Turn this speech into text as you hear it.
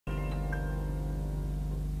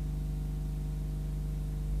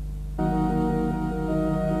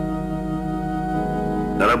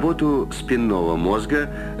Работу спинного мозга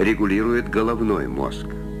регулирует головной мозг.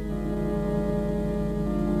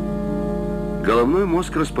 Головной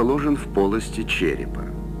мозг расположен в полости черепа.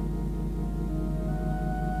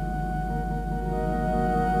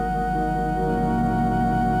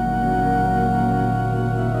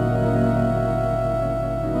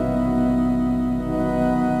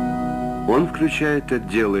 Он включает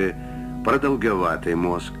отделы продолговатый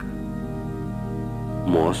мозг,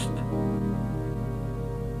 мост,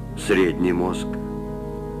 средний мозг,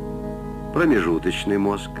 промежуточный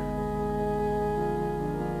мозг,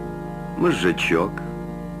 мозжечок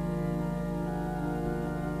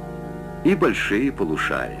и большие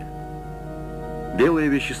полушария. Белое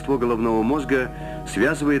вещество головного мозга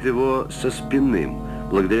связывает его со спинным,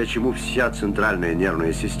 благодаря чему вся центральная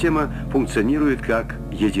нервная система функционирует как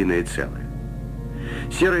единое целое.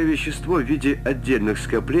 Серое вещество в виде отдельных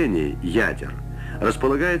скоплений, ядер,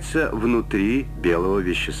 располагается внутри белого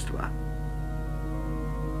вещества.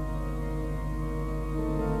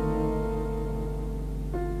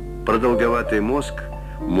 Продолговатый мозг,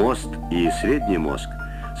 мост и средний мозг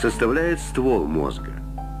составляет ствол мозга.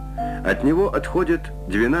 От него отходят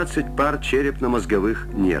 12 пар черепно-мозговых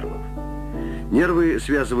нервов. Нервы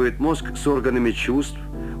связывают мозг с органами чувств,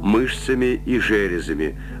 мышцами и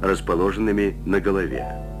железами, расположенными на голове.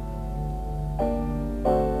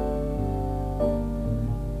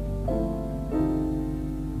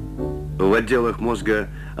 В отделах мозга,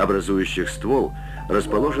 образующих ствол,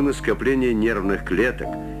 расположены скопления нервных клеток,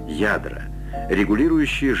 ядра,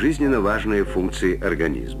 регулирующие жизненно важные функции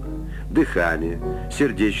организма: дыхание,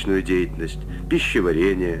 сердечную деятельность,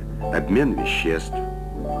 пищеварение, обмен веществ.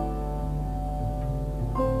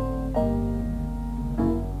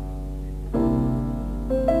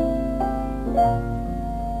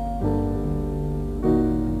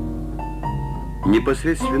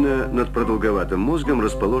 Непосредственно над продолговатым мозгом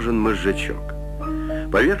расположен мозжечок.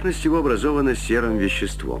 Поверхность его образована серым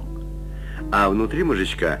веществом, а внутри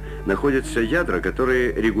мозжечка находятся ядра,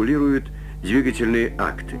 которые регулируют двигательные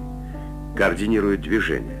акты, координируют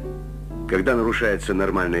движение. Когда нарушается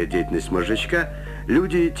нормальная деятельность мозжечка,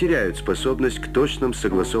 люди теряют способность к точным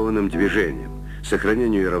согласованным движениям,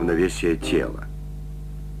 сохранению равновесия тела.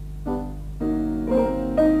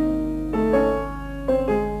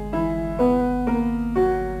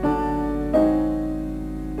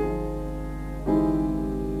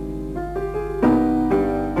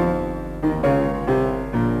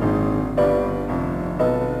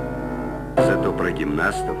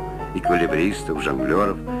 Гимнастов, эквилибристов,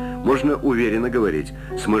 жонглеров можно уверенно говорить: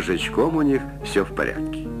 с мозжечком у них все в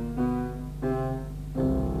порядке.